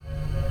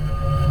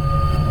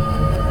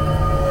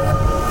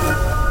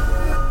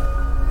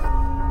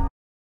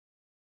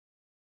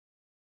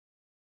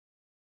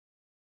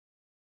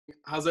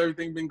How's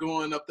everything been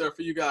going up there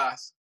for you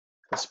guys?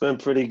 It's been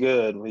pretty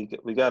good. We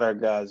got our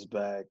guys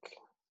back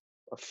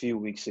a few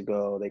weeks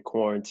ago. They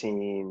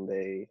quarantined.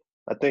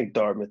 I think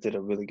Dartmouth did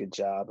a really good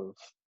job of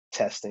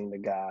testing the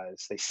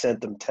guys. They sent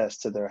them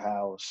tests to their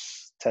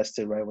house,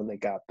 tested right when they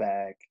got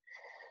back.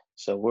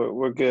 So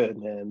we're good,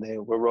 man.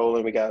 We're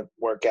rolling. We got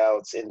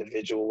workouts,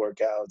 individual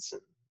workouts,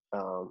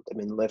 and they've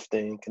been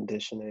lifting,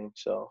 conditioning.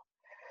 So,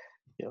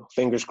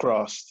 fingers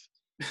crossed.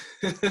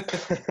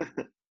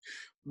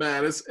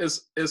 Man,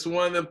 it's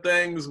one of them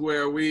things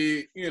where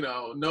we,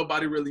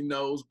 nobody really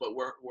knows, but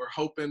we're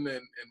hoping and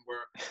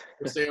we're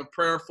staying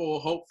prayerful,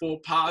 hopeful,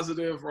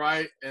 positive,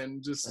 right?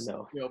 And just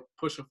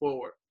pushing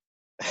forward.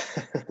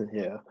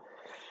 Yeah.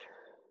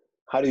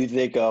 How do you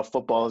think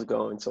football is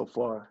going so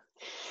far?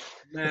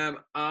 Man,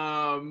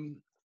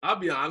 I'll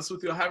be honest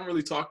with you. I haven't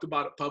really talked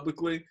about it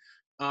publicly.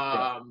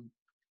 I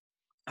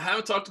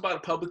haven't talked about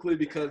it publicly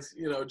because,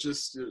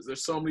 just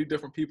there's so many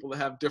different people that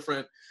have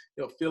different,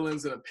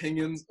 feelings and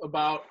opinions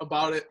about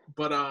it.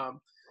 But, like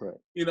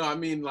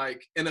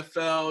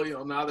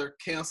NFL, now they're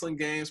canceling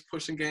games,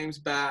 pushing games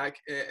back.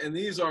 And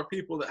these are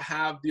people that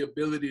have the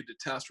ability to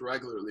test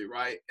regularly,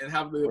 right? And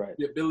have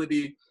the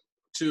ability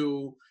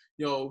to,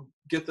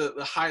 get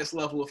the highest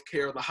level of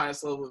care, the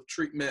highest level of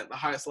treatment, the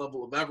highest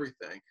level of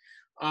everything.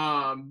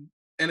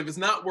 And if it's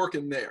not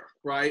working there,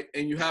 right,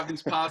 and you have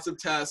these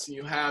positive tests and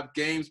you have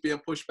games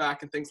being pushed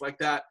back and things like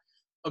that,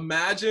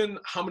 imagine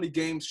how many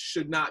games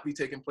should not be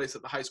taking place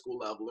at the high school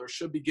level or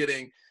should be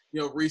getting,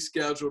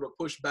 rescheduled or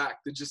pushed back.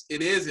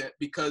 It isn't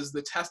because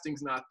the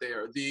testing's not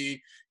there. The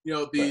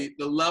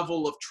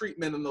level of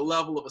treatment and the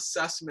level of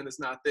assessment is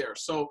not there.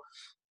 So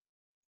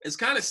it's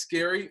kind of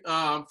scary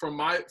from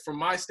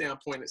my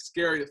standpoint. It's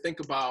scary to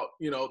think about,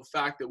 the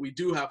fact that we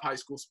do have high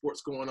school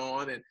sports going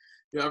on and,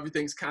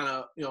 everything's kind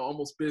of,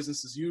 almost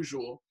business as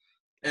usual.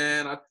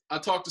 And I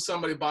talked to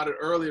somebody about it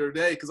earlier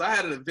today because I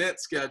had an event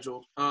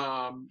scheduled.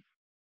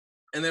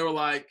 And they were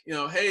like,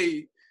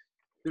 hey,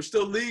 there's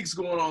still leagues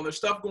going on. There's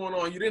stuff going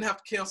on. You didn't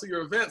have to cancel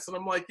your events. And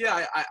I'm like,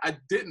 yeah, I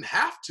didn't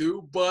have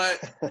to.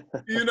 But,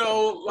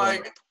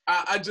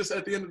 I just,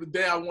 at the end of the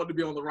day, I wanted to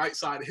be on the right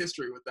side of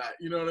history with that.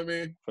 You know what I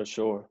mean? For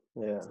sure.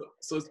 Yeah.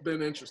 So it's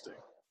been interesting.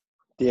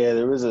 Yeah,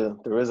 there is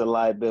a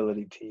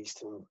liability piece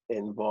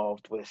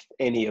involved with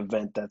any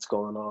event that's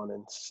going on,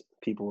 and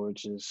people are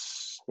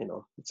just,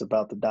 it's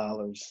about the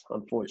dollars,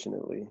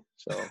 unfortunately.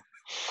 So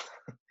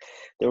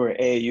there were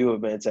AAU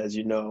events, as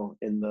you know,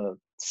 in the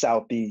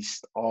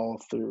Southeast all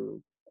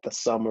through the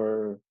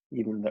summer,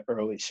 even the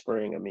early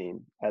spring. I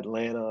mean,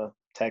 Atlanta,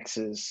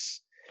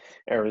 Texas,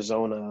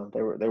 Arizona,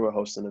 they were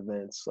hosting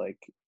events like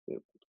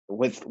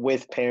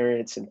with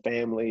parents and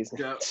families.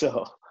 Yep.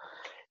 So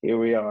here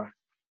we are.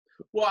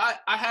 Well,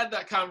 I had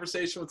that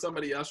conversation with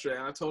somebody yesterday,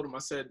 and I told him, I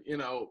said,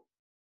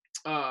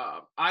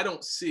 I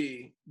don't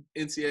see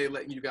NCAA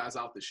letting you guys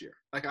out this year.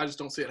 Like, I just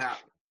don't see it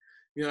happening.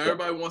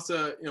 Everybody wants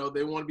to,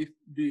 they want to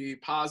be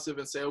positive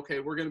and say, okay,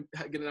 we're going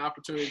to get an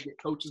opportunity to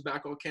get coaches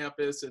back on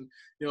campus and,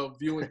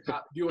 viewing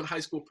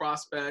high school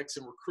prospects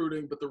and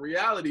recruiting. But the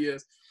reality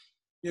is,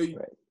 you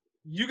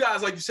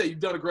guys, like you say, you've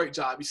done a great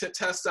job. You sent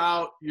tests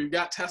out. You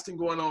got testing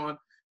going on.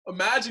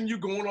 Imagine you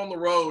going on the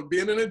road,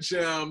 being in a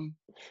gym,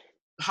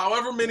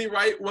 however many,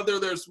 right, whether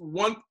there's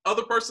one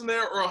other person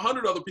there or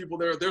 100 other people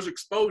there, there's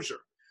exposure.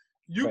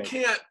 You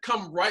can't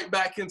come right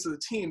back into the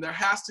team. There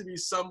has to be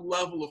some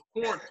level of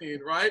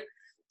quarantine, right?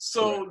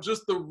 So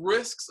just the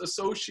risks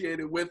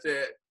associated with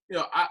it,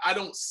 I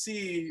don't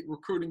see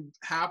recruiting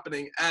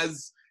happening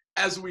as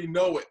we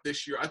know it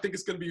this year. I think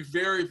it's going to be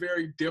very,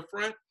 very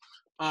different.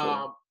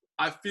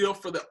 I feel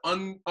for the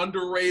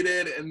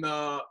underrated and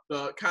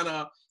the kind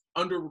of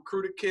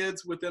under-recruited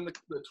kids within the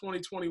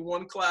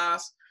 2021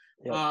 class.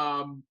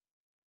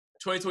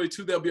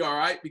 2022 they'll be all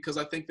right because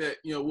I think that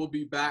we'll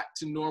be back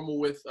to normal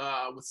with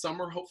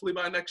summer hopefully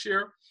by next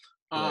year.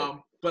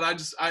 But I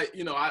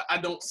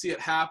don't see it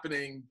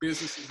happening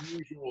business as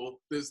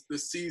usual this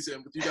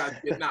season with you guys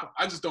getting out.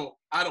 I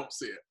don't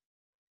see it.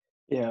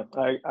 Yeah,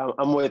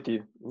 I'm with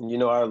you.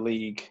 Our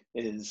league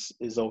is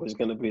always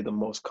going to be the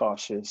most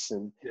cautious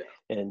and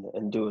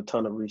do a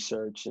ton of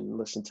research and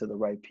listen to the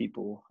right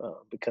people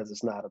because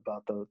it's not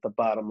about the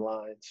bottom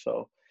line.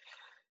 So.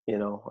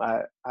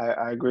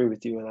 I agree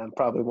with you, and I'm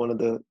probably one of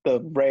the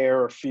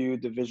rare few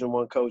Division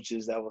I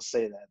coaches that will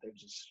say that.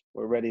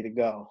 We're ready to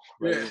go,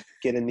 ready to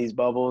get in these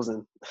bubbles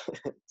and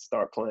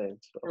start playing.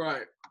 So.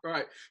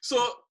 Right.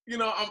 So,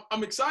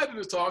 I'm excited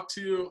to talk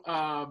to you.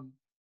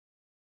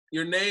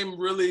 Your name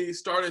really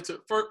started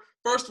to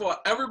first of all,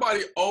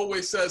 everybody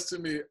always says to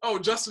me, "Oh,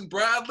 Justin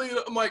Bradley."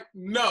 I'm like,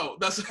 no,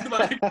 that's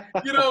like,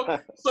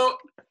 So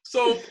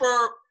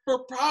for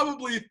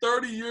probably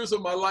 30 years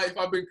of my life,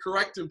 I've been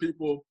correcting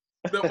people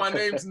that my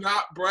name's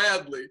not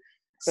Bradley.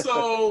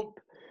 So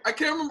I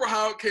can't remember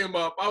how it came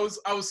up. I was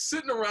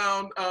sitting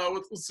around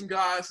with some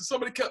guys, and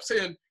somebody kept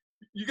saying,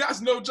 "You guys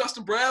know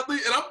Justin Bradley?"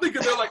 And I'm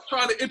thinking they're like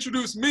trying to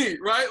introduce me,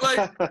 right?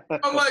 Like,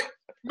 I'm like,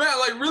 man,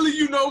 like really,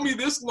 you know me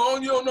this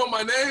long, you don't know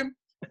my name?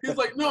 He's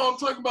like, no, I'm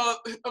talking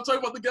about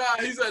the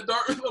guy. He's at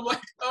Dartmouth. I'm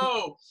like,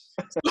 oh.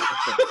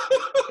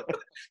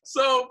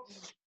 So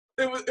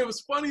it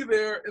was funny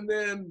there. And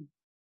then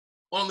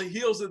on the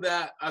heels of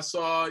that, I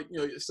saw,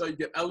 you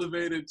get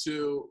elevated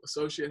to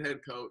associate head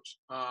coach.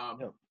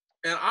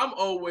 And I'm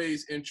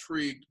always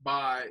intrigued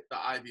by the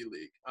Ivy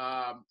League.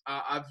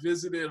 I've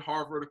visited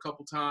Harvard a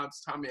couple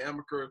times. Tommy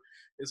Amaker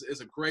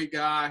is a great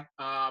guy.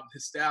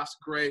 His staff's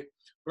great.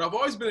 But I've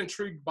always been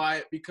intrigued by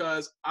it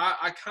because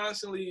I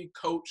constantly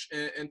coach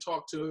and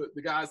talk to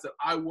the guys that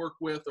I work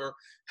with or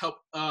help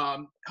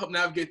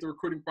navigate the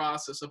recruiting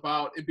process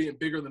about it being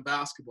bigger than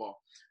basketball,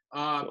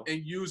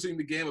 and using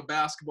the game of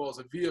basketball as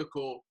a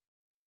vehicle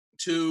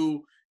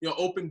to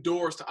open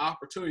doors to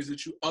opportunities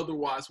that you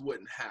otherwise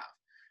wouldn't have.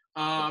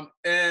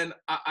 And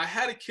I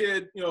had a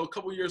kid, a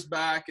couple years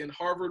back, and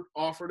Harvard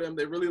offered him.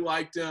 They really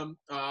liked him.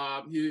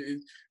 He's a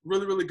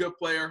really, really good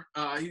player.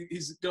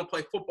 He's going to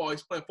play football.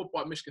 He's playing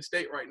football at Michigan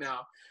State right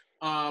now.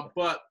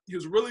 But he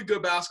was a really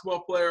good basketball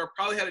player,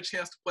 probably had a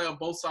chance to play on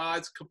both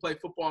sides, could play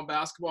football and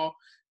basketball,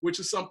 which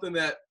is something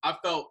that I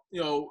felt,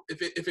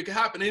 if it could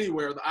happen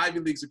anywhere, the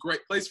Ivy League's a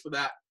great place for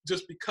that,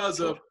 just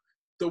because of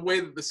the way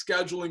that the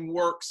scheduling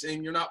works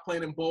and you're not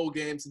playing in bowl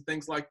games and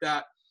things like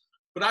that.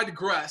 But I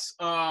digress.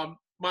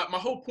 My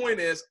whole point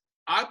is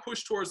I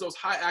push towards those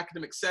high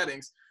academic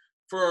settings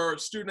for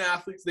student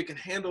athletes that can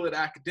handle it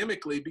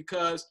academically,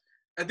 because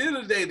at the end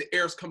of the day, the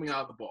air's coming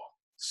out of the ball.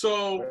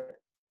 So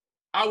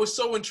I was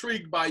so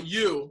intrigued by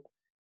you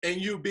and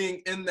you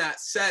being in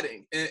that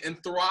setting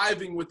and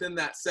thriving within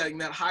that setting,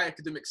 that high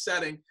academic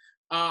setting.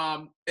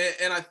 And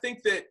I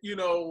think that,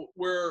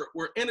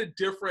 we're in a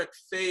different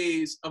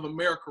phase of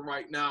America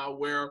right now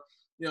where,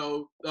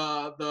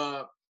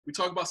 we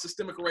talk about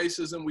systemic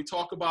racism. We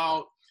talk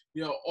about,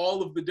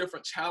 all of the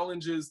different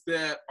challenges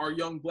that our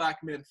young Black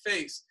men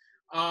face.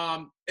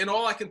 And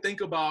all I can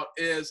think about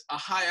is a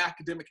high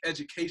academic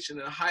education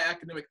and a high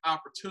academic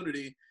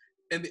opportunity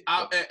and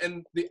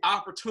the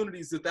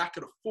opportunities that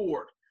could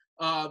afford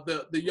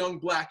the young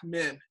Black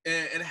men,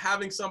 and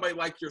having somebody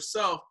like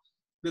yourself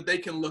that they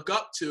can look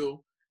up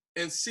to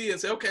and see and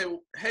say, okay,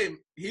 hey,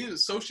 he's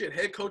associate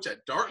head coach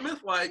at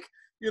Dartmouth. Like,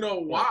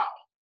 wow,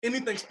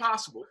 anything's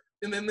possible.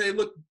 And then they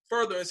look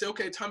further and say,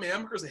 okay, Tommy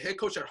Amaker is a head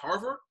coach at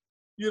Harvard.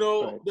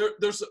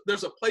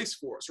 There's a place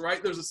for us,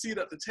 right? There's a seat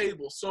at the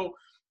table. So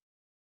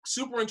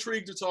super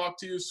intrigued to talk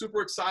to you,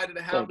 super excited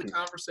to have the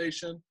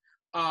conversation.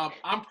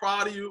 I'm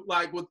proud of you,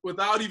 like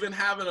without even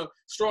having a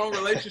strong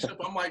relationship.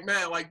 I'm like,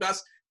 man, like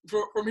that's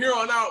from here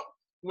on out,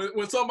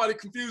 when somebody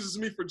confuses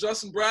me for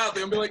Justin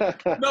Bradley, I'm be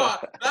like, no,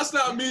 that's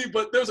not me,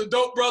 but there's a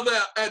dope brother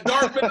at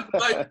Dartmouth.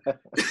 Like,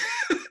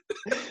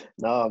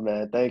 no,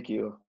 man, thank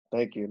you.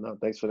 Thank you. No,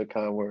 thanks for the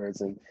kind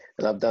words. And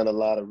I've done a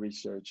lot of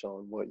research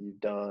on what you've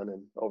done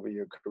and over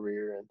your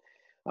career. And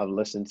I've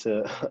listened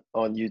to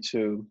on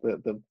YouTube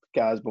the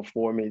guys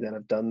before me that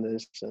have done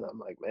this. And I'm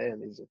like,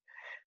 man,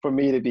 for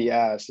me to be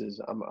asked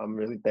I'm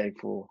really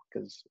thankful,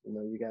 because,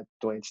 you got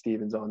Dwayne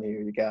Stevens on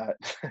here. You got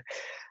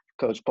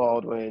Coach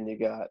Baldwin. You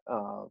got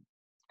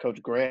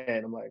Coach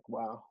Grant. I'm like,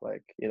 wow.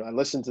 Like, I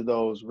listened to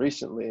those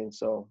recently. And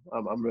so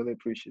I'm really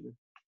appreciative.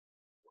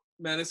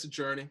 Man, it's a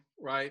journey,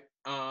 right?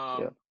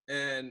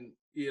 And,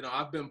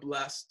 I've been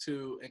blessed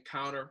to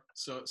encounter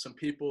some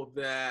people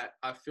that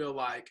I feel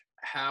like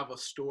have a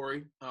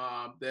story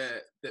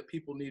that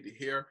people need to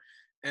hear.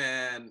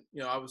 And,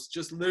 I was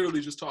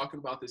literally talking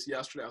about this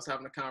yesterday. I was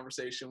having a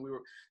conversation.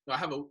 I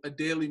have a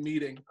daily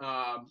meeting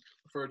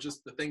for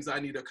just the things I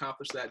need to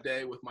accomplish that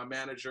day with my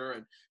manager.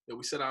 And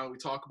we sit down and we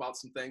talk about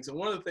some things. And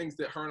one of the things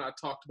that her and I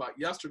talked about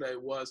yesterday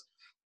was,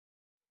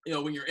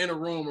 when you're in a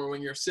room or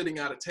when you're sitting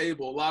at a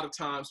table, a lot of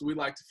times we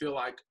like to feel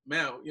like,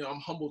 man,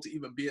 I'm humbled to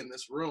even be in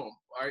this room,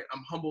 right?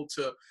 I'm humbled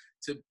to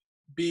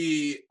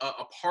be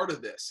a part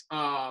of this.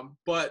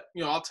 But,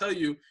 I'll tell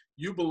you,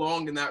 you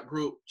belong in that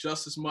group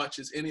just as much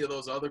as any of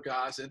those other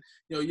guys. And,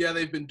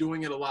 they've been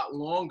doing it a lot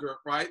longer,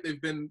 right?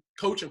 They've been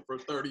coaching for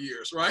 30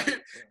 years, right?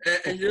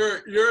 And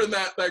you're in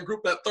that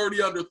group, that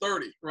 30 under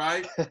 30,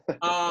 right?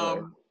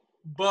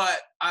 But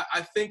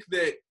I think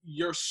that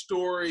your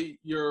story,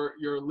 your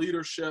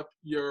leadership,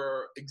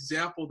 your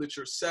example that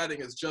you're setting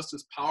is just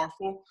as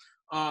powerful.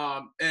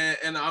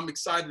 And I'm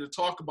excited to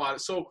talk about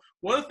it. So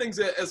one of the things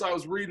that, as I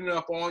was reading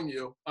up on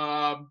you,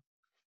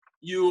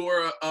 you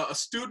were a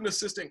student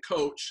assistant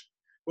coach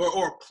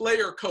or a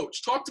player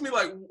coach. Talk to me,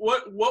 like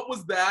what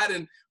was that,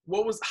 and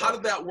how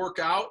did that work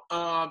out?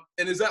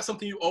 And is that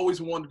something you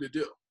always wanted to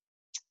do?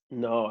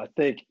 No, I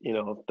think,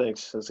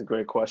 thanks. That's a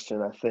great question.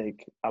 I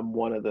think I'm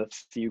one of the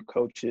few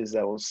coaches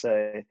that will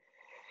say,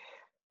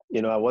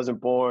 I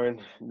wasn't born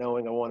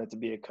knowing I wanted to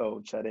be a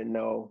coach. I didn't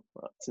know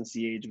since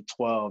the age of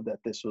 12 that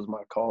this was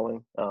my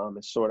calling.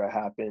 It sort of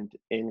happened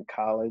in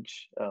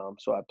college.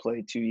 So I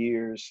played 2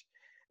 years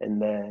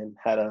and then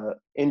had an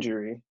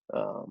injury.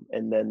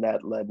 And then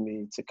that led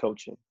me to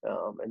coaching.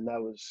 And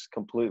that was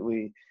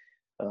completely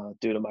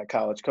due to my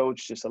college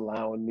coach just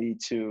allowing me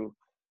to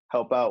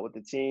help out with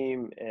the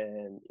team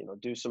and,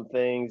 do some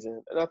things.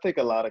 And I think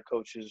a lot of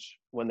coaches,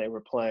 when they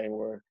were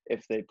playing,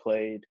 if they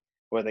played,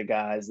 were the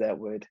guys that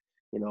would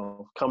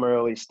come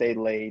early, stay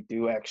late,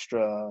 do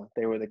extra.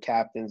 They were the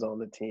captains on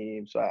the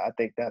team. So I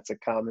think that's a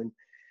common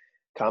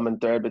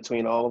thread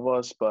between all of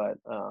us. But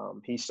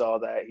he saw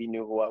that. He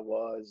knew who I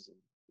was.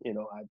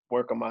 I'd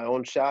work on my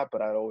own shot,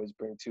 but I'd always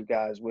bring two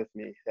guys with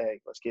me. Hey,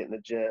 let's get in the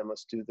gym.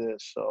 Let's do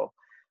this. So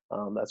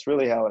that's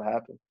really how it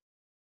happened.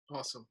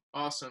 Awesome.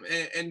 Awesome.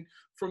 And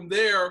from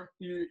there,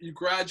 you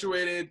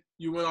graduated,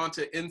 you went on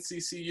to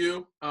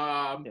NCCU.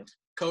 Yeah.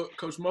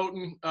 Coach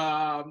Moten,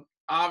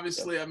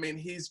 obviously, I mean,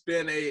 he's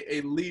been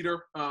a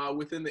leader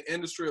within the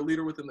industry, a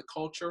leader within the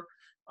culture.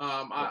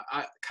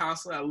 I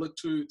constantly look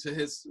to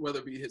his, whether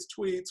it be his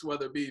tweets,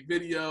 whether it be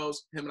videos.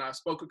 Him and I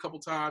spoke a couple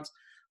times.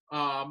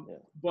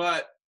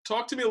 But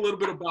talk to me a little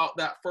bit about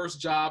that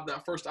first job,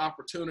 that first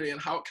opportunity,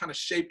 and how it kind of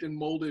shaped and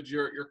molded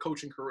your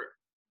coaching career.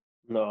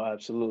 No,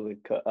 absolutely.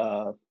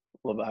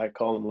 I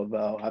call him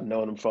Lavelle. I've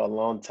known him for a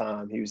long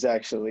time. He was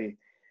actually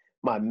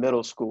my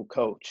middle school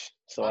coach.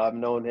 So I've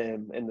known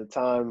him in the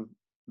time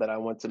that I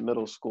went to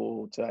middle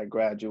school till I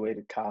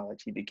graduated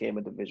college. He became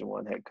a Division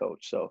I head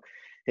coach. So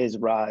his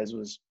rise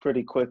was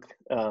pretty quick,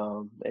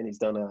 and he's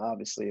done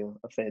obviously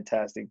a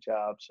fantastic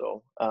job.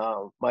 So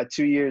my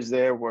 2 years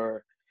there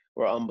were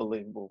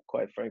unbelievable,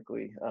 quite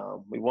frankly.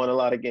 We won a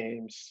lot of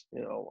games,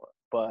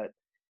 but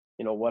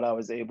what I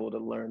was able to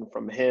learn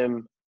from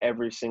him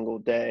every single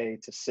day,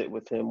 to sit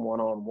with him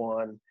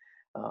one-on-one,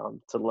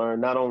 to learn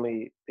not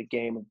only the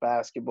game of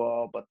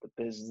basketball, but the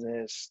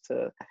business,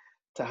 to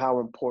how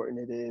important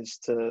it is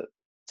to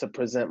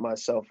present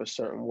myself a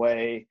certain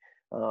way.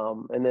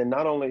 And then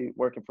not only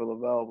working for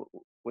Lavelle,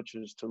 which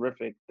was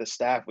terrific, the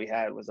staff we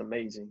had was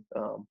amazing.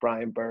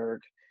 Brian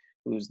Berg,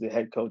 who's the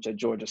head coach at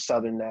Georgia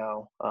Southern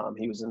now,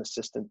 he was an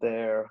assistant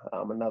there.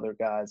 Another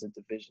guy's a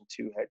Division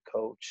II head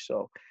coach.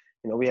 So,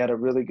 we had a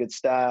really good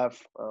staff,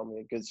 we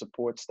had good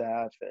support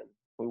staff, and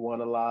we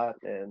won a lot.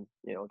 And,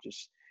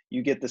 just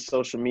you get the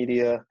social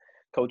media,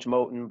 Coach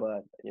Moten,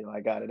 but, I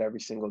got it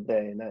every single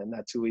day, and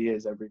that's who he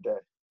is every day.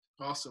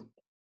 Awesome.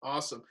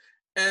 Awesome.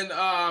 And,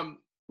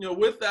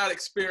 with that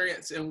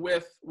experience and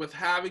with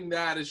having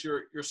that as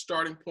your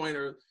starting point,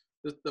 or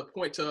the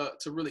point to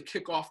really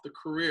kick off the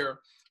career,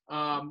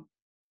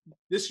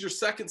 this is your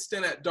second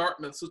stint at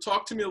Dartmouth. So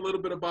talk to me a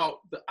little bit about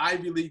the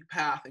Ivy League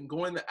path and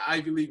going the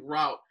Ivy League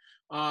route.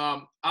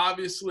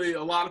 Obviously,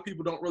 a lot of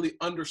people don't really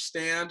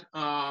understand,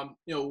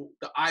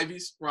 the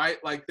Ivies, right?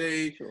 Like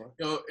Sure.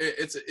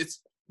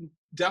 it's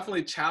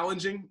definitely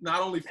challenging,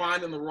 not only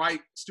finding the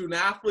right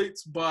student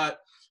athletes, but,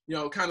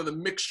 kind of the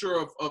mixture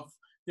of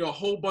a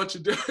whole bunch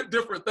of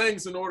different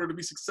things in order to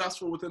be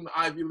successful within the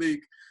Ivy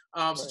League.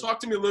 So talk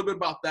to me a little bit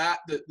about that,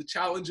 the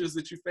challenges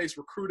that you face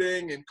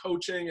recruiting and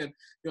coaching, and,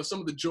 some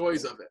of the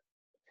joys of it.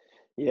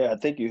 Yeah, I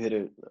think you hit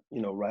it,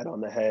 right on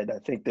the head. I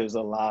think there's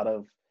a lot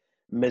of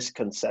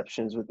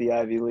misconceptions with the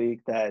Ivy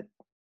League that,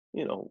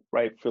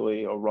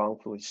 rightfully or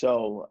wrongfully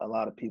so, a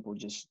lot of people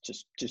just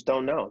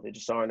don't know. They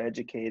just aren't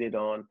educated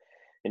on,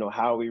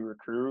 how we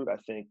recruit. I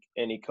think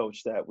any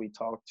coach that we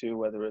talk to,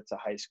 whether it's a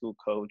high school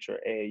coach or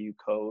AAU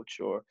coach,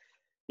 or,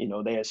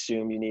 they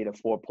assume you need a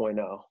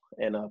 4.0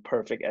 and a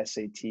perfect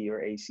SAT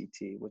or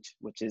ACT,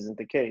 which isn't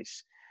the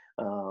case.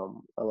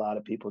 A lot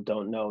of people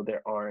don't know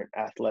there aren't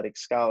athletic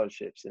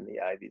scholarships in the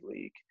Ivy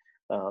League.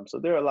 So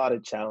there are a lot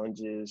of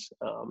challenges.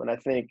 And I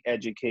think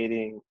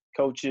educating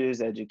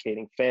coaches,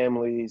 educating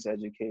families,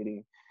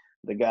 educating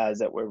the guys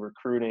that we're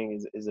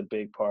recruiting is a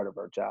big part of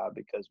our job,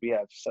 because we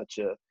have such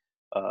a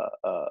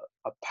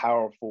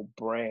powerful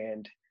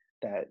brand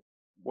that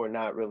we're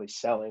not really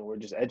selling. We're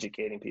just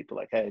educating people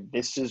like, hey,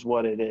 this is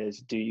what it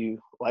is. Do you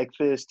like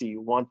this? Do you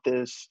want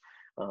this?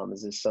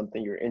 Is this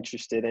something you're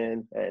interested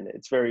in? And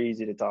it's very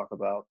easy to talk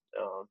about.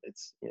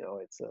 It's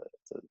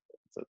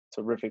a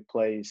terrific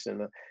place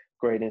and a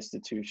great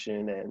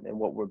institution, and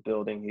what we're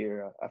building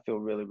here, I feel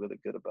really, really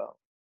good about.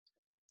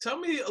 Tell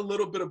me a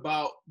little bit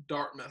about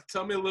Dartmouth.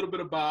 Tell me a little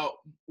bit about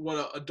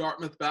what a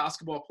Dartmouth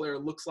basketball player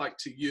looks like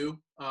to you.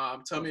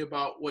 Tell me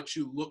about what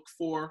you look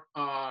for.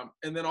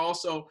 And then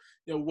also,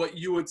 what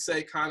you would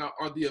say kind of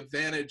are the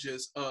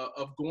advantages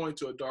of going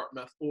to a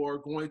Dartmouth or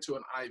going to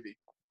an Ivy.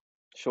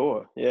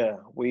 Sure. Yeah.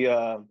 We,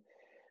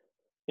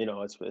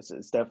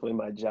 it's definitely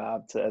my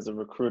job as a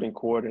recruiting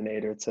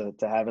coordinator to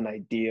have an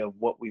idea of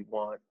what we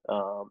want,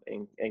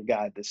 and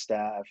guide the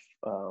staff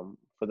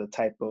for the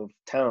type of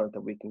talent that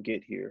we can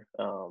get here.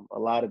 A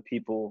lot of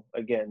people,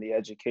 again, the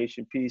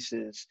education piece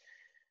is,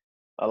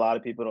 a lot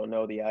of people don't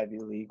know the Ivy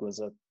League was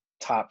a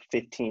top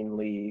 15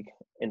 league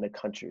in the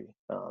country.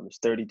 There's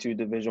 32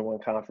 Division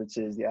I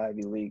conferences. The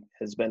Ivy League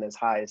has been as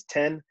high as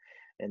 10,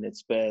 and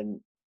it's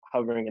been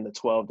hovering in the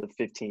 12 to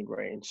 15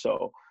 range.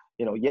 So,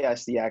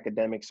 yes, the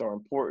academics are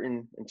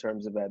important in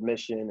terms of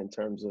admission, in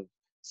terms of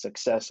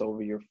success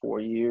over your 4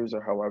 years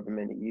or however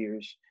many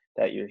years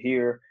that you're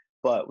here,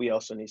 but we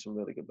also need some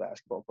really good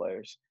basketball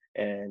players.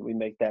 And we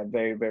make that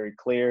very, very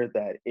clear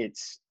that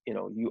it's,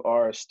 you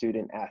are a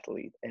student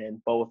athlete,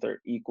 and both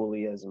are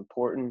equally as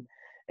important.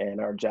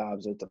 And our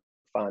jobs are to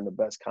find the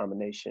best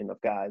combination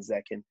of guys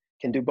that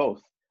can do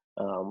both.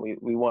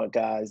 We want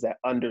guys that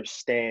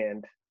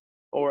understand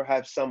or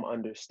have some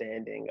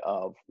understanding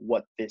of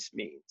what this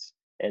means.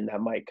 And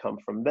that might come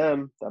from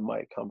them, that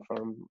might come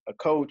from a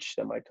coach,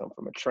 that might come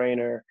from a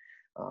trainer.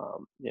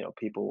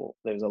 People,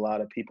 there's a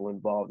lot of people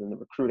involved in the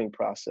recruiting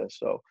process.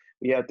 So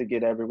we have to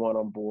get everyone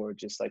on board,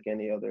 just like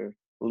any other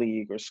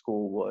league or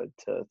school would,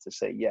 to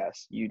say,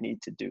 yes, you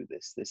need to do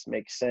this. This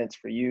makes sense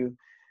for you,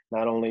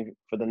 not only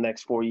for the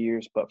next 4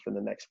 years, but for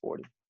the next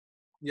 40.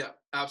 Yeah,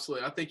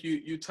 absolutely. I think you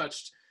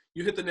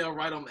hit the nail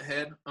right on the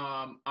head.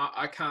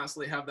 I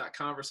constantly have that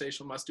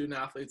conversation with my student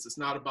athletes. It's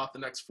not about the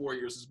next 4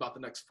 years, it's about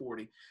the next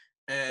 40.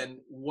 And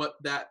what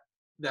that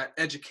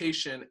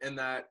education and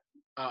that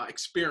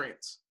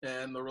experience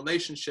and the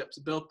relationships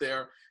built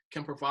there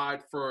can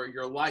provide for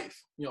your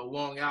life,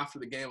 long after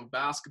the game of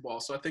basketball.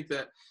 So I think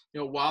that,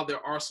 while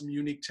there are some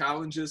unique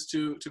challenges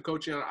to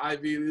coaching an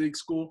Ivy League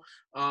school,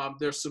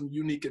 there's some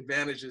unique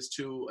advantages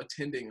to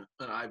attending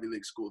an Ivy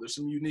League school. There's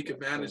some unique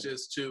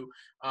advantages to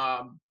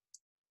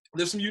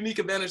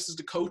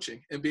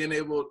coaching and being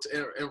able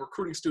to and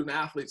recruiting student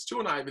athletes to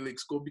an Ivy League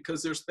school,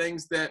 because there's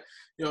things that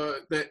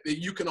that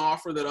you can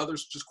offer that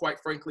others just quite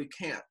frankly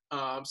can't.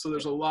 So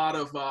there's a lot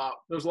of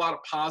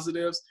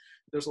positives.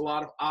 There's a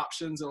lot of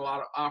options and a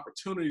lot of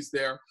opportunities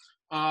there.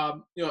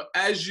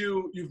 As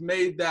you've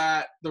made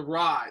the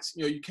rise.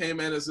 You came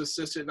in as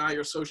assistant, now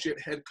you're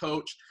associate head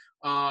coach.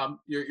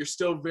 You're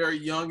still very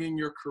young in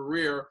your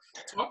career.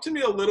 Talk to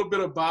me a little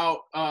bit about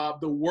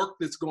the work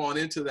that's gone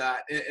into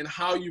that, and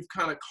how you've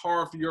kind of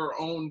carved your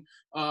own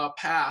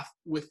path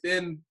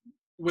within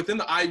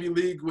the Ivy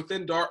League,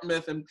 within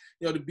Dartmouth, and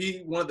to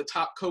be one of the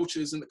top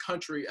coaches in the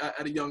country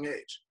at a young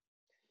age.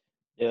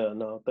 Yeah,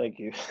 no, thank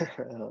you.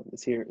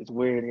 It's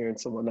weird hearing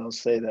someone else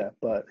say that,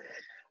 but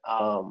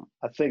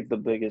I think the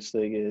biggest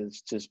thing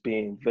is just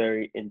being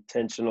very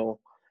intentional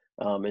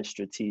and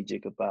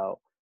strategic about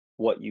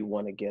what you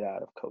want to get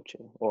out of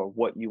coaching, or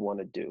what you want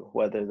to do,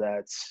 whether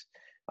that's,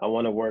 I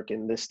want to work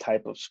in this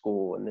type of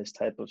school, in this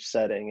type of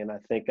setting. And I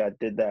think I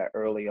did that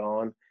early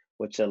on,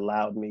 which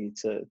allowed me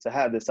to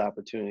have this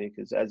opportunity.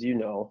 Because as you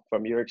know,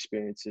 from your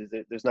experiences,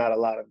 there's not a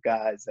lot of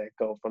guys that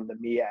go from the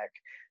MEAC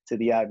to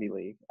the Ivy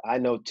League. I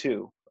know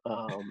two,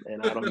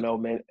 and I don't know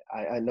many.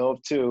 I know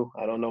of two.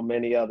 I don't know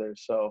many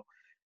others. So,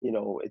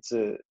 it's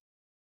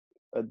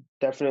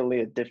definitely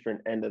a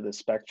different end of the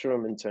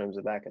spectrum in terms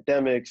of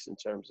academics, in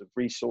terms of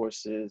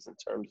resources, in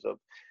terms of,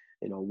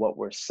 what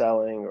we're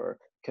selling or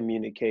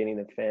communicating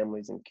to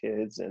families and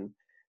kids. And,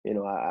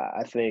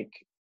 I think,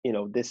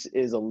 this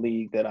is a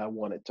league that I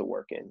wanted to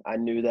work in. I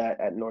knew that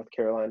at North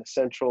Carolina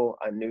Central.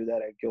 I knew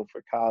that at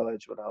Guilford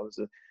College when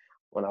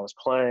I was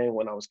playing,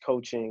 when I was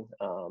coaching,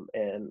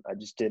 and I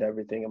just did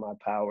everything in my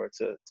power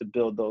to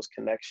build those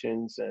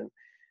connections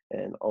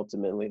and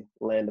ultimately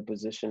land a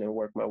position and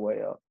work my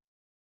way up.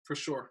 For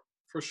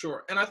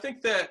sure. And I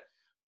think that,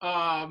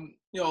 a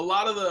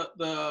lot of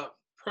the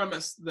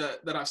premise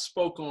that I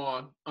spoke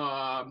on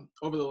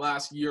over the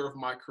last year of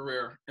my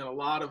career, and a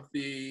lot of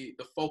the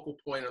focal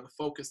point or the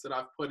focus that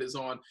I've put is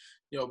on,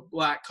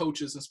 Black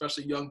coaches,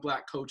 especially young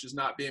Black coaches,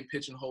 not being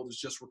pigeonholed as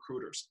just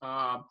recruiters,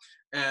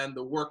 and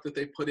the work that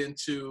they put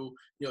into,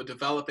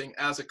 developing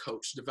as a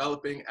coach,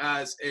 developing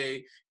as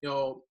a,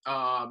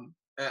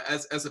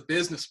 as a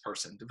business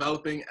person,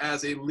 developing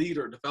as a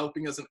leader,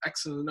 developing as an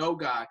X and an O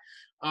guy.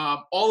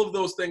 All of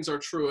those things are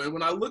true. And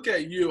when I look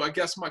at you, I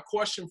guess my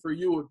question for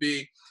you would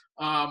be,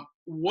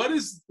 what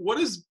is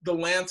the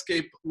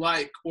landscape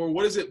like, or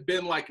what has it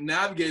been like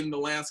navigating the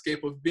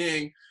landscape of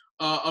being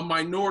a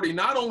minority,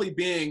 not only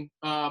being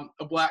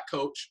a Black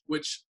coach,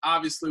 which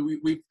obviously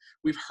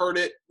we've heard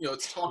it,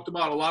 it's talked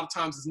about a lot of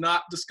times, it's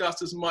not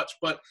discussed as much,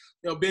 but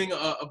being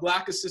a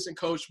Black assistant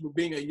coach,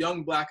 being a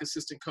young Black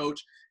assistant coach,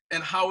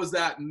 and how is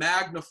that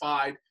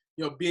magnified,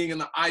 being in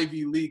the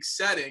Ivy League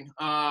setting?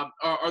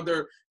 Are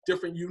there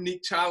different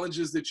unique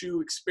challenges that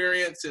you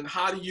experience, and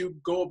how do you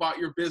go about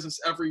your business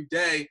every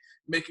day,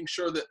 making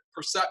sure that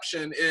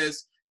perception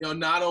is,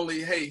 not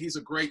only, hey, he's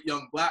a great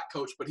young Black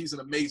coach, but he's an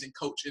amazing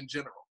coach in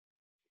general?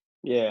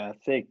 Yeah, I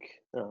think,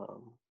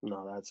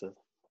 no, that's an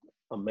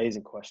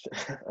amazing question.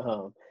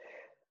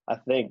 I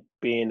think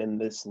being in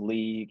this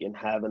league and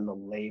having the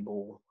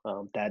label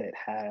that it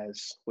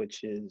has,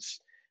 which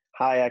is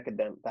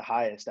the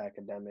highest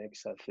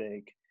academics, I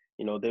think,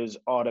 there's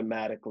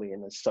automatically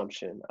an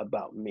assumption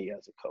about me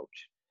as a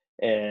coach.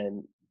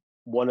 And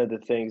one of the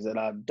things that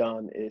I've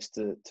done is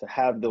to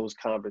have those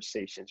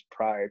conversations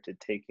prior to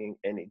taking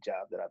any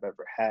job that I've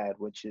ever had,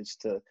 which is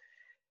to,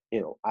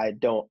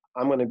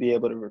 I'm going to be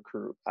able to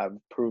recruit. I've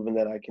proven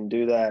that I can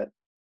do that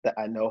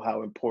I know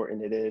how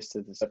important it is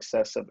to the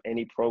success of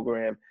any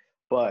program,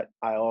 but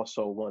I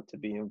also want to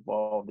be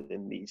involved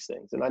in these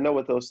things. And I know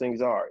what those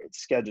things are.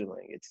 It's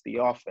scheduling, it's the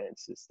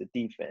offense, it's the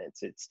defense,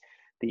 it's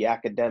the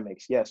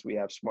academics. Yes, we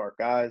have smart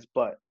guys,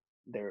 but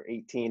they're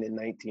 18 and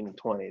 19 and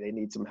 20. They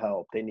need some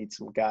help. They need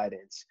some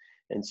guidance.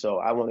 And so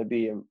I want to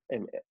be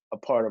a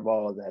part of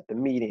all of that. The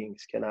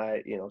meetings, can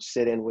I,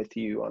 sit in with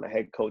you on a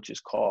head coach's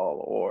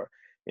call? Or,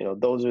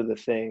 those are the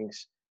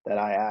things that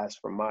I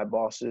ask from my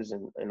bosses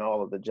and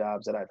all of the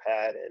jobs that I've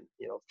had. And,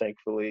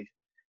 thankfully,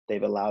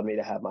 they've allowed me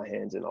to have my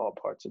hands in all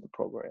parts of the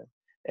program.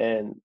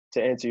 And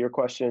to answer your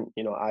question,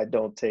 I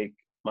don't take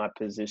my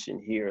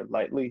position here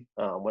lightly.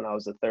 When I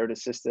was a third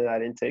assistant, I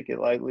didn't take it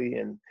lightly.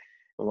 And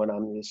when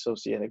I'm the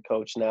associate head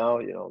coach now,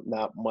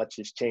 not much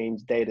has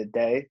changed day to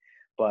day,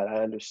 but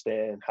I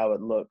understand how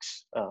it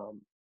looks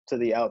to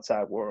the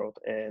outside world.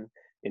 And,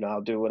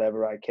 I'll do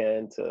whatever I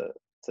can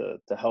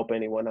to help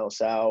anyone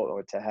else out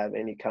or to have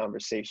any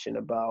conversation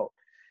about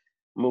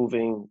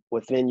moving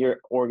within your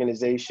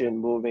organization,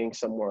 moving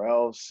somewhere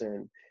else.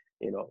 And,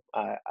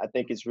 I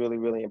think it's really,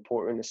 really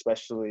important,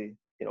 especially,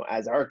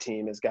 as our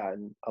team has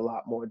gotten a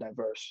lot more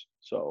diverse.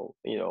 So,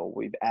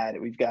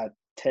 we've got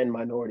 10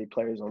 minority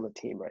players on the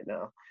team right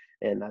now.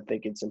 And I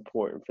think it's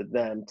important for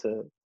them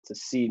to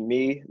see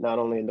me, not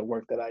only in the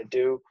work that I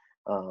do,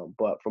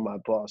 but for my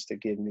boss to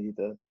give me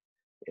the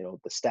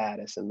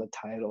status and the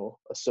title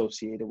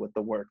associated with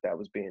the work that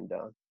was being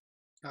done.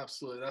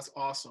 Absolutely. That's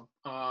awesome.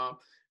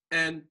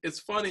 And it's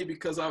funny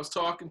because I was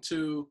talking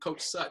to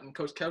Coach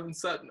Kevin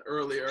Sutton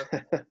earlier.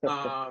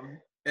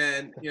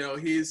 And,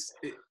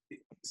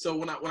 so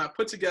when I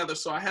put together,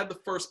 so I had the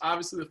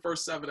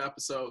first 7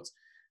 episodes,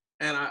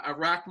 and I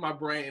racked my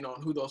brain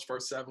on who those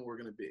first 7 were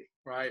going to be.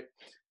 Right.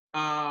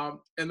 And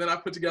then I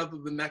put together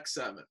the next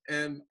 7,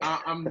 and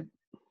I'm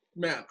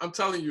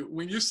telling you,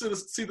 when you see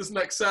this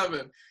next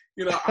 7,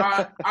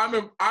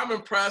 I'm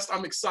impressed.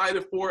 I'm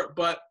excited for it,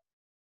 but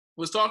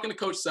was talking to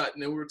Coach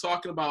Sutton, and we were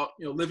talking about,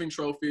 living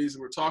trophies,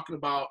 and we were talking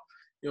about,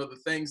 the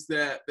things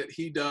that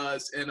he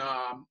does. And,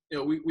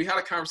 we had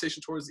a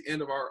conversation towards the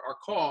end of our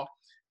call,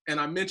 and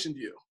I mentioned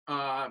you.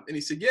 And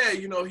he said, yeah,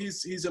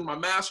 he's in my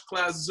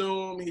masterclass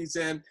Zoom. He's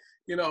in,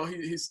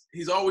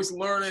 he's always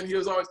learning. He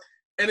was always,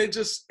 and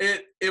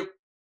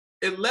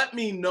it let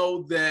me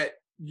know that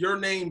your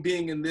name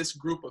being in this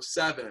group of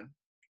 7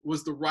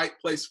 was the right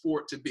place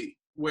for it to be,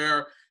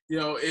 where,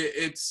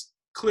 it's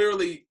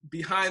clearly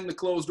behind the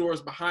closed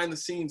doors, behind the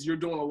scenes, you're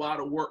doing a lot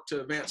of work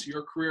to advance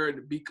your career and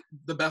to be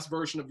the best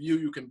version of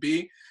you can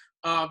be.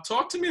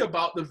 Talk to me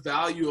about the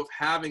value of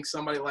having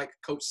somebody like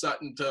Coach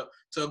Sutton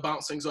to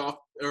bounce things off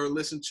or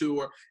listen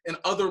to, and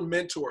other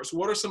mentors.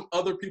 What are some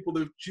other people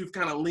that you've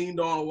kind of leaned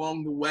on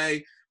along the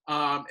way,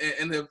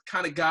 and have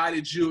kind of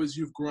guided you as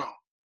you've grown?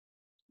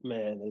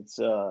 Man, it's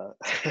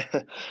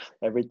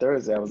every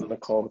Thursday I was on the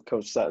call with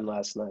Coach Sutton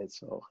last night.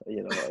 So,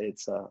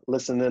 it's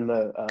listening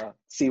to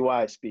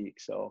CY speak.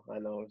 So I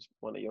know it's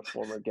one of your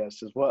former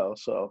guests as well.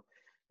 So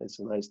it's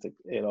nice to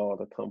it all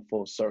to come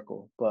full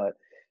circle. But,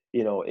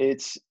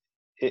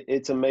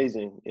 it's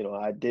amazing.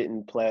 I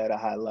didn't play at a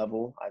high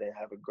level. I didn't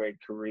have a great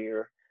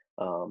career.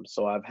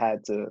 So I've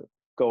had to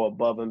go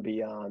above and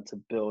beyond to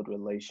build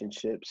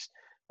relationships,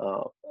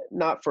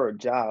 not for a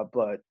job,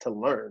 but to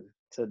learn,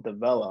 to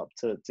develop,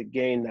 to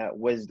gain that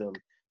wisdom,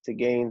 to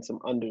gain some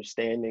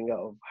understanding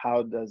of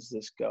how does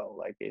this go.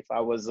 Like if I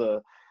was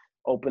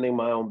opening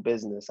my own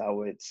business, I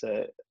would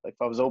say, if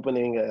I was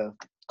opening a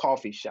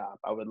coffee shop,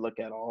 I would look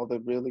at all the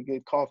really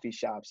good coffee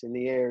shops in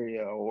the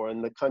area or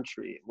in the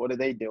country. What are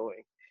they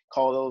doing?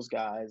 Call those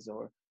guys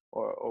or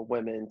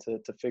women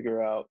to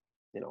figure out,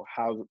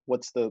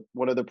 what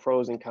are the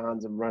pros and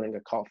cons of running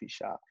a coffee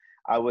shop.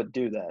 I would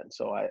do that.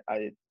 So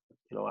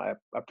I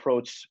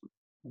approach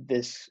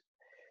this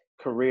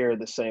career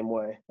the same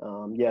way.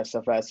 Yes,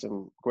 I've had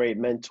some great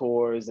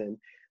mentors, and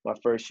my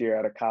first year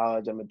out of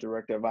college, I'm a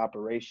director of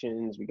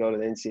operations. We go to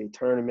the NCAA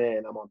tournament,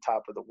 and I'm on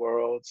top of the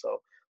world. So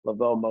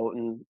Lavelle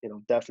Moten,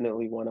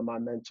 definitely one of my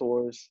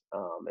mentors,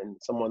 and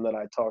someone that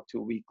I talk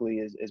to weekly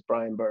is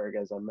Brian Berg,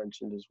 as I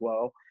mentioned as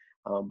well.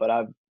 But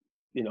I've,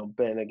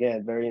 been,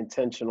 again, very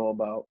intentional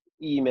about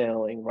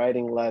emailing,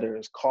 writing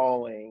letters,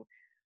 calling,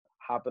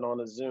 hopping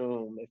on a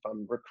Zoom. If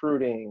I'm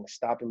recruiting,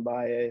 stopping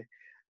by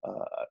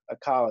a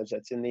college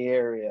that's in the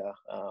area,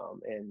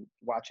 and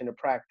watching a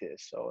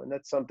practice. So, and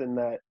that's something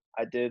that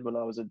I did when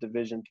I was a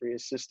Division III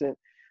assistant.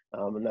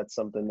 And that's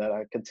something that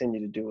I continue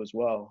to do as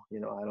well.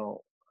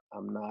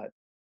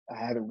 I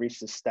haven't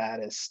reached the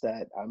status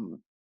that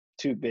I'm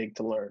too big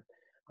to learn.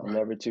 I'm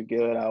never too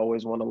good. I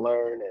always want to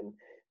learn. And,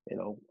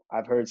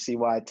 I've heard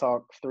CY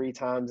talk 3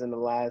 times in the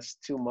last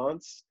 2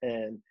 months.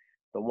 And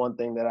the one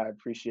thing that I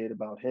appreciate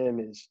about him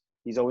is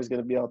he's always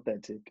going to be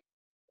authentic.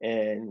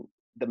 And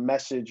the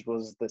message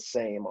was the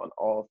same on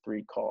all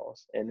 3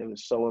 calls. And it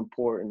was so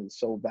important and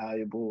so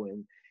valuable.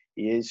 And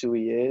he is who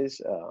he is.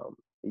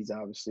 He's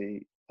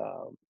obviously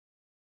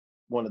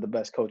one of the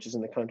best coaches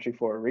in the country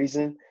for a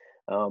reason.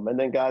 And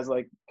then guys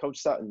like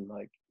Coach Sutton,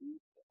 like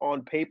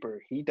on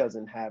paper, he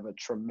doesn't have a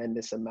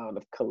tremendous amount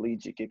of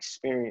collegiate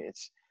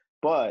experience,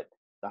 but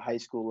the high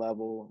school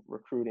level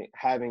recruiting,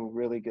 having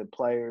really good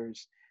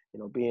players,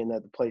 being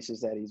at the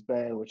places that he's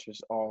been, which was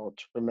all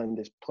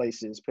tremendous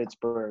places,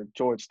 Pittsburgh,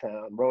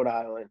 Georgetown, Rhode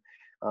Island,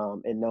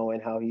 and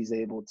knowing how he's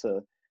able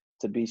to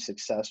be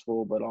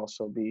successful, but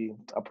also be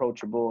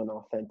approachable and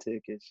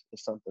authentic is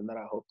something that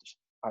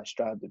I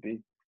strive to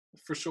be.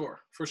 For sure.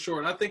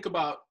 And I think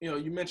about,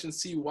 you mentioned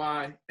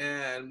CY,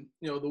 and,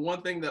 the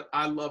one thing that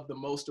I love the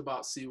most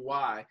about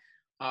CY,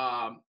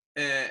 and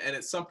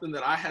it's something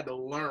that I had to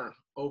learn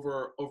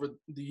over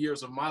the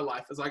years of my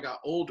life as I got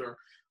older,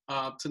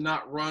 to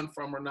not run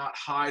from or not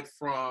hide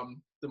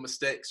from, the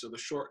mistakes or the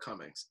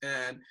shortcomings.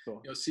 And,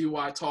 Sure.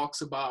 CY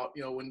talks about,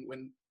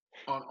 when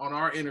on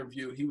our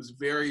interview, he was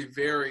very,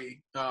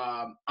 very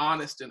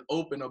honest and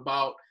open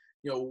about,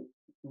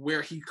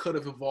 where he could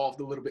have evolved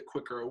a little bit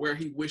quicker, or where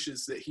he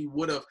wishes that he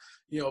would have,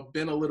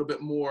 been a little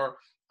bit more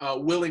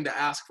willing to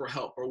ask for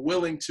help, or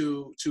willing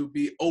to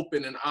be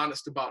open and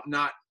honest about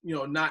not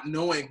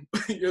knowing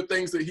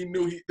things that he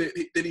knew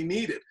that he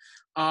needed.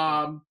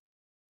 And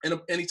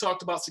he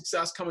talked about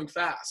success coming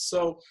fast.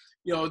 So,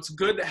 it's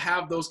good to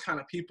have those kind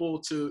of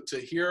people to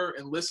hear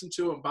and listen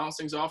to and bounce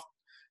things off.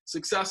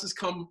 Success has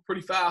come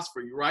pretty fast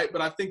for you, right?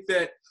 But I think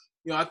that,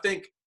 I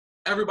think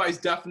everybody's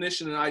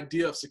definition and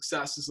idea of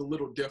success is a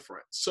little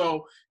different.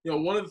 So,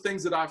 one of the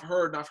things that I've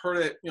heard, and I've heard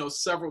it,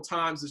 several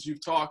times as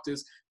you've talked,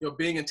 is,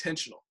 being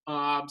intentional.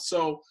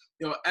 So,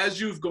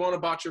 as you've gone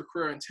about your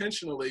career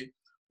intentionally,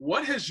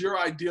 what has your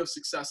idea of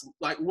success,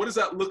 like, what does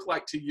that look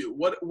like to you?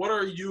 What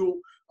are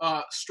you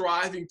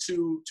striving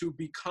to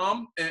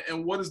become,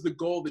 and what is the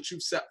goal that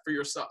you've set for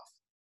yourself?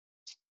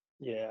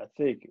 Yeah, I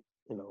think,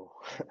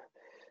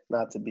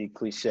 not to be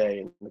cliche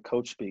in the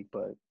coach speak,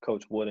 but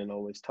Coach Wooden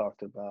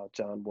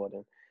John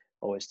Wooden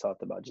always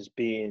talked about just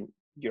being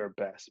your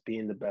best,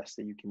 being the best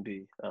that you can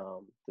be.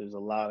 There's a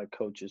lot of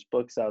coaches'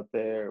 books out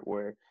there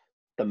where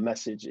the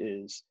message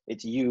is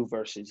it's you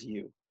versus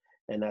you.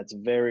 And that's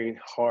very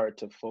hard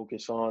to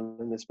focus on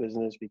in this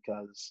business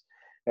because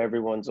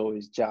everyone's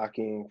always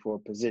jockeying for a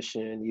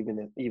position,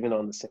 even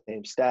on the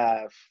same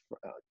staff.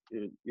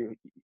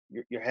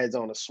 Your head's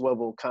on a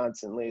swivel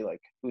constantly, like,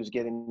 who's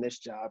getting this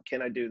job?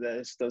 Can I do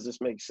this? Does this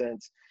make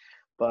sense?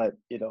 But,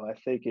 I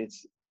think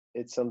it's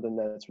something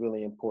that's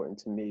really important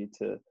to me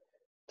to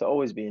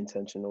always be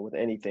intentional with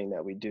anything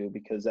that we do,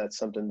 because that's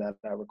something that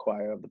I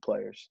require of the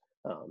players,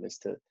 is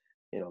to,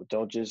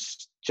 don't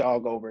just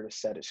jog over to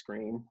set a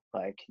screen.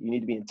 Like, you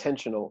need to be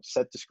intentional,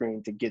 set the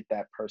screen to get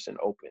that person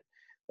open.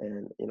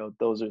 And,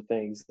 those are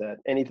things that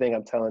anything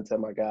I'm telling to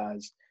my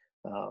guys,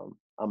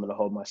 I'm going to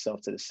hold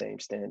myself to the same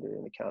standard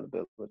and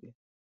accountability.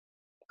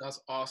 That's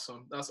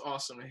awesome. That's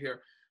awesome to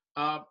hear.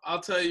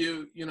 I'll tell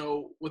you,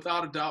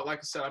 without a doubt, like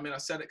I said, I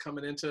said it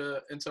coming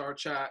into our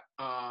chat,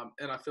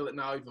 and I feel it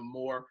now even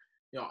more.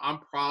 I'm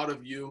proud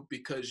of you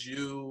because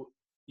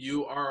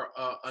you are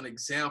an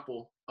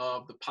example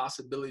of the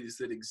possibilities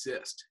that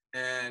exist.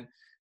 And,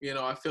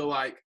 I feel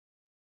like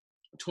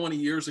 20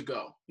 years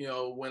ago,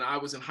 when I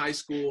was in high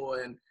school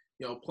and,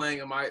 playing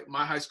in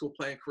my high school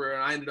playing career,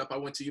 and I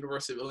went to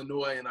University of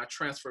Illinois and I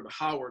transferred to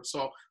Howard.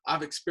 So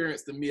I've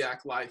experienced the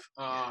MEAC life,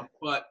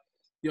 but,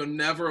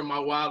 never in my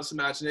wildest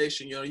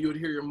imagination, you would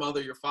hear your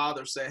mother, your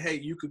father say, hey,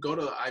 you could go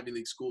to the Ivy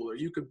League school, or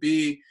you could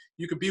be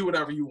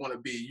whatever you want to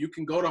be. You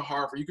can go to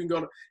Harvard, you can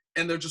go to,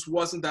 and there just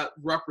wasn't that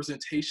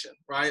representation,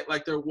 right?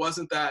 Like, there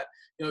wasn't that,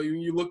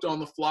 you looked on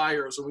the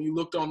flyers, or when you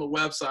looked on the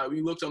website, when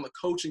you looked on the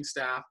coaching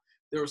staff,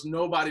 there was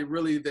nobody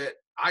really that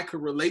I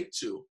could relate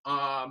to.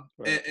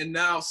 Right. And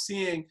now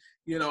seeing,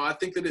 I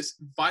think that it's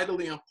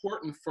vitally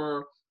important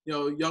for,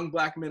 young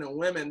Black men and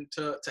women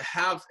to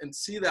have and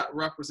see that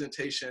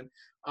representation,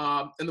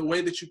 and the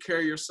way that you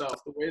carry yourself,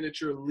 the way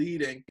that you're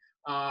leading.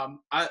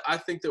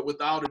 I think that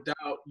without a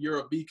doubt, you're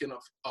a beacon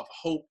of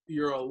hope.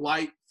 You're a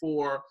light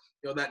for,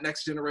 that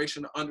next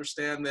generation to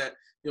understand that,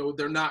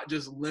 they're not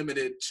just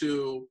limited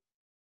to,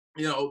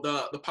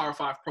 the Power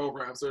 5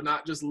 programs. They're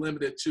not just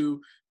limited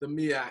to the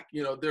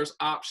MEAC. There's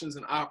options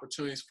and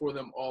opportunities for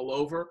them all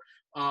over.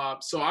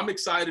 So I'm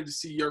excited to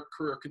see your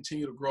career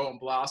continue to grow and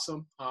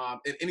blossom.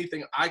 And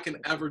anything I can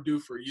ever do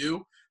for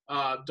you,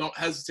 don't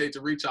hesitate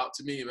to reach out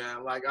to me,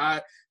 man. Like,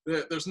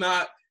 there's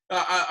not,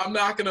 I'm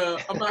not gonna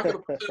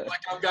pretend like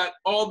I've got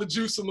all the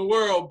juice in the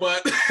world,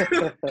 but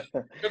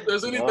if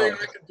there's anything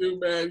I can do,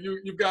 man,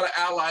 you've got an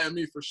ally in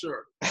me for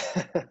sure.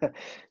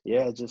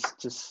 Yeah,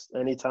 just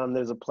anytime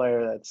there's a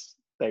player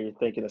that you're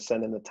thinking of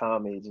sending to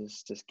Tommy,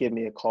 just give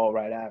me a call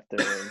right after,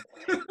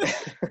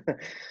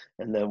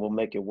 and then we'll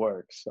make it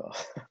work. So,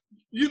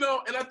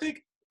 and I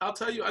think I'll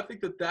tell you, I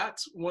think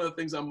that's one of the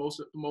things I'm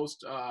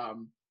most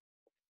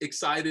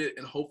excited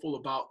and hopeful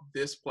about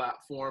this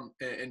platform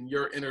and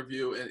your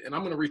interview. And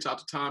I'm going to reach out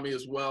to Tommy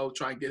as well,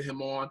 try and get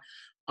him on.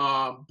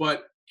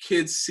 But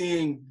kids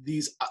seeing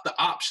the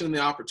option and the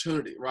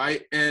opportunity,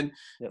 right? And,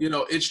 yep.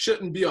 It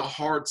shouldn't be a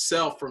hard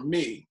sell for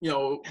me,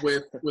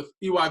 with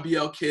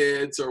EYBL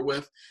kids, or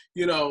with,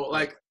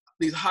 like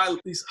these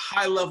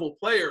high level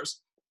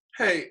players.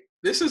 Hey,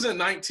 this isn't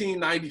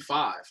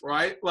 1995,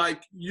 right?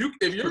 Like,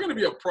 if you're going to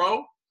be a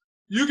pro,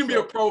 you can be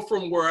a pro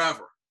from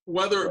wherever,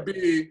 whether it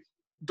be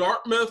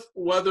Dartmouth,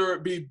 whether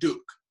it be Duke,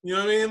 you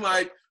know what I mean?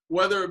 Like,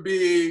 whether it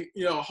be,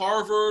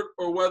 Harvard,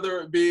 or whether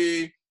it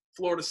be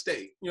Florida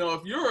State.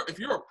 If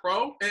you're a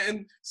pro,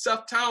 and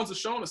Seth Towns has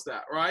shown us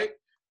that, right?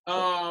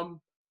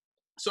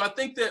 So I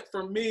think that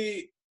for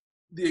me,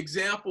 the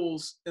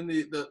examples and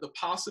the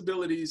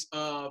possibilities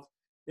of,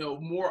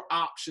 more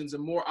options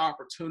and more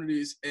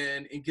opportunities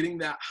in getting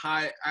that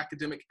high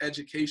academic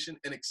education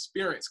and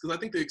experience. Because I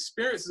think the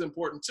experience is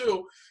important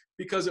too,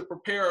 because it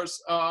prepares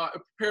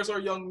our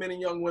young men and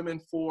young women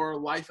for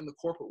life in the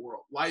corporate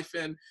world, life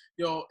in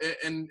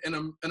in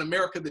an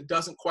America that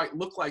doesn't quite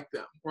look like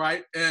them,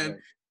 right? And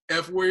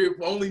if we've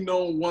only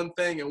known one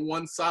thing and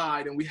one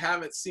side, and we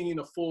haven't seen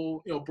a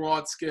full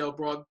broad scale,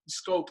 broad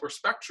scope or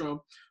spectrum,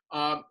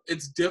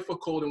 it's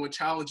difficult. And when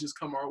challenges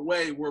come our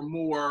way, we're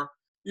more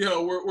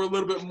we're a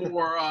little bit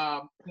more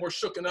more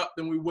shooken up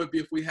than we would be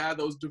if we had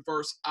those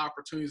diverse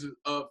opportunities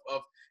of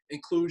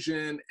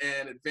inclusion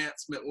and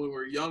advancement when we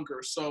were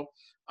younger. So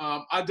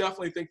I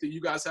definitely think that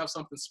you guys have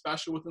something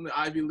special within the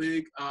Ivy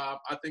League.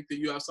 I think that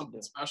you have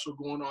something special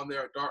going on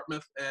there at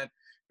Dartmouth, and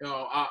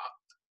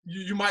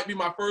you might be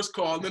my first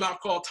call, and then I'll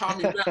call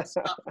Tommy next.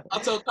 I'll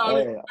tell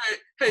Tommy,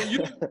 hey,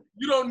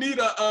 you don't need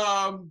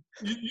a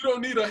you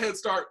don't need a head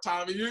start,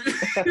 Tommy.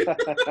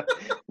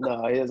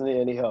 No, he doesn't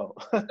need any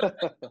help.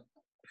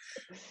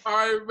 All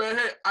right, man.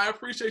 Hey, I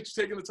appreciate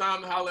you taking the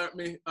time to holler at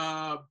me.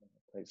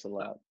 Thanks a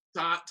lot.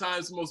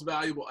 Time's the most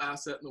valuable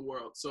asset in the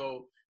world.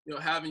 So,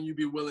 having you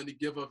be willing to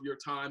give of your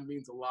time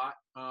means a lot.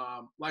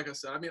 Like I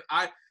said, I mean,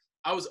 I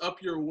was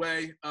up your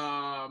way.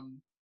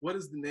 What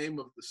is the name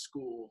of the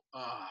school?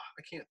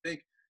 I can't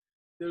think.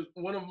 There's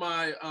one of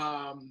my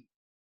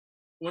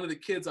one of the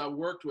kids I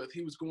worked with.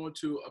 He was going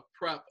to a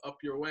prep up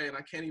your way, and I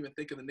can't even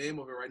think of the name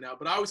of it right now.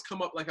 But I always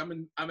come up like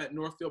I'm at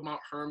Northfield Mount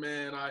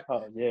Herman.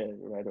 Oh yeah,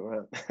 right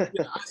around.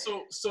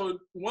 So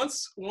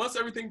once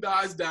everything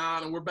dies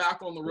down and we're back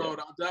on the road,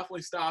 I'll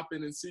definitely stop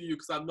in and see you,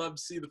 because I'd love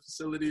to see the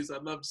facilities.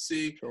 I'd love to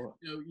see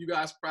you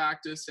guys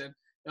practice. And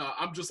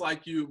I'm just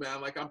like you,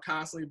 man. Like, I'm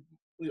constantly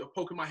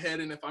poking my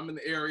head in if I'm in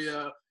the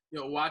area,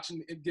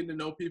 watching and getting to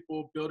know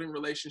people, building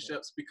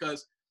relationships,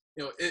 because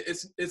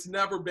it's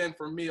never been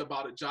for me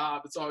about a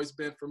job. It's always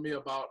been for me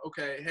about,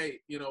 okay, hey,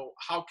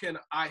 how can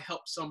I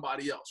help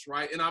somebody else,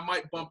 right? And I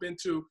might bump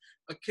into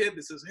a kid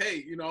that says,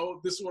 hey,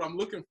 this is what I'm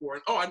looking for.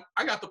 And,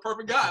 I got the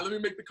perfect guy. Let me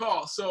make the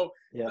call. So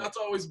that's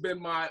always been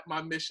my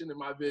mission and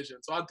my vision.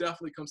 So I'll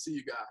definitely come see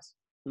you guys.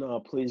 No,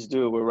 please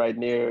do. We're right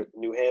near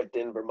New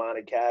Hampton, Vermont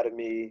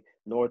Academy,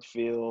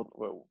 Northfield.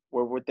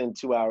 We're within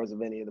 2 hours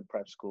of any of the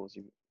prep schools.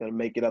 You're going to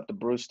make it up to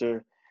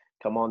Brewster,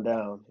 come on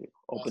down.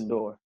 Open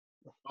door.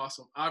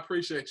 Awesome. I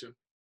appreciate you.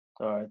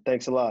 All right.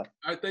 Thanks a lot.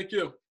 All right. Thank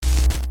you.